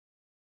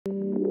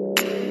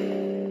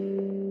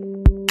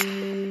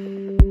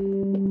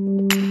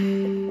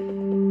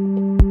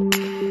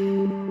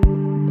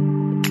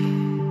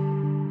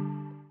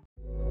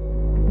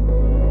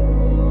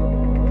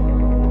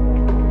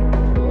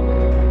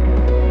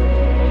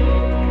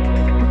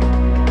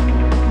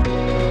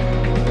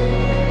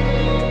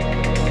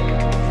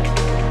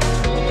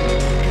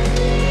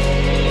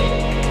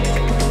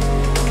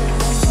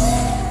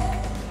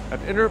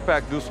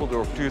Interpack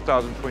Düsseldorf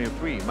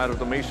 2023,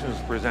 Matteo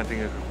is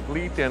presenting a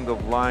complete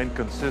end-of-line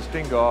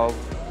consisting of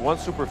one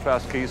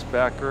superfast case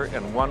packer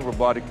and one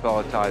robotic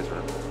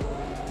palletizer.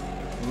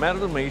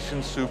 Matteo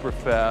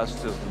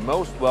Superfast is the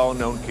most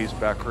well-known case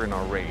packer in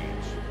our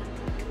range.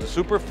 The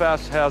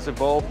Superfast has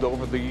evolved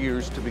over the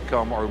years to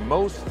become our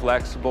most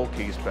flexible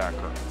case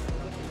packer.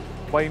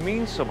 By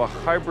means of a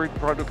hybrid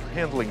product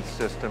handling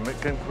system,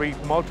 it can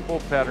create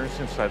multiple patterns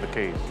inside the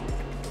case.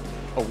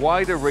 A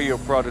wide array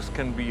of products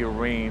can be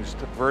arranged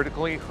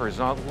vertically,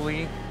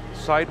 horizontally,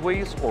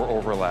 sideways, or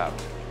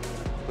overlapped.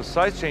 The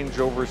size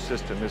changeover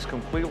system is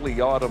completely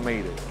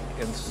automated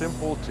and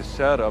simple to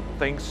set up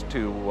thanks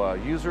to a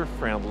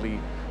user-friendly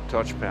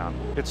touch panel.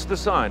 It's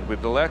designed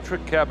with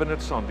electric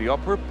cabinets on the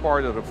upper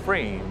part of the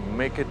frame,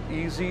 make it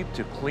easy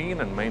to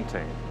clean and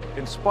maintain.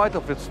 In spite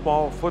of its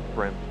small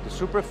footprint, the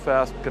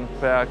Superfast can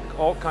pack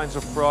all kinds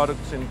of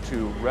products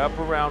into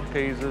wraparound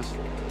cases,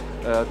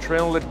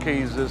 trainlet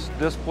cases,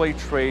 display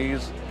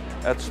trays,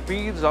 at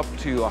speeds up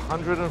to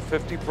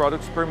 150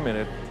 products per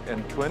minute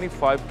and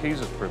 25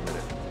 cases per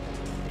minute.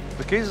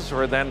 The cases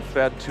are then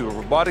fed to a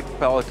robotic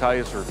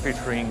palletizer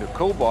featuring a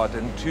cobot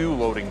and 2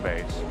 loading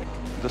bays.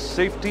 The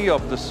safety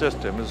of the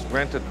system is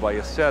granted by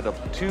a set of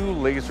 2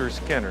 laser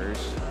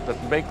scanners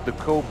that make the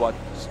cobot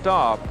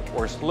stop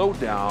or slow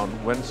down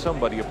when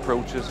somebody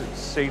approaches its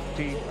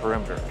safety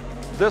perimeter.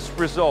 This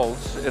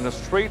results in a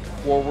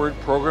straightforward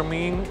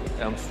programming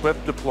and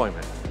swift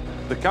deployment.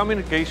 The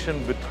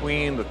communication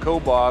between the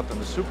cobot and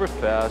the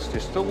Superfast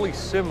is totally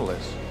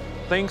seamless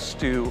thanks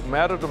to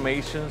Matteo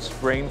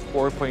Brain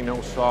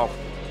 4.0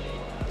 software.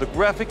 The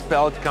graphic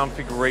palette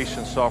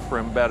configuration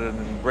software embedded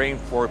in Brain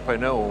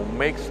 4.0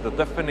 makes the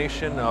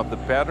definition of the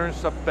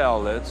patterns of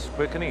pallets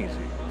quick and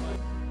easy.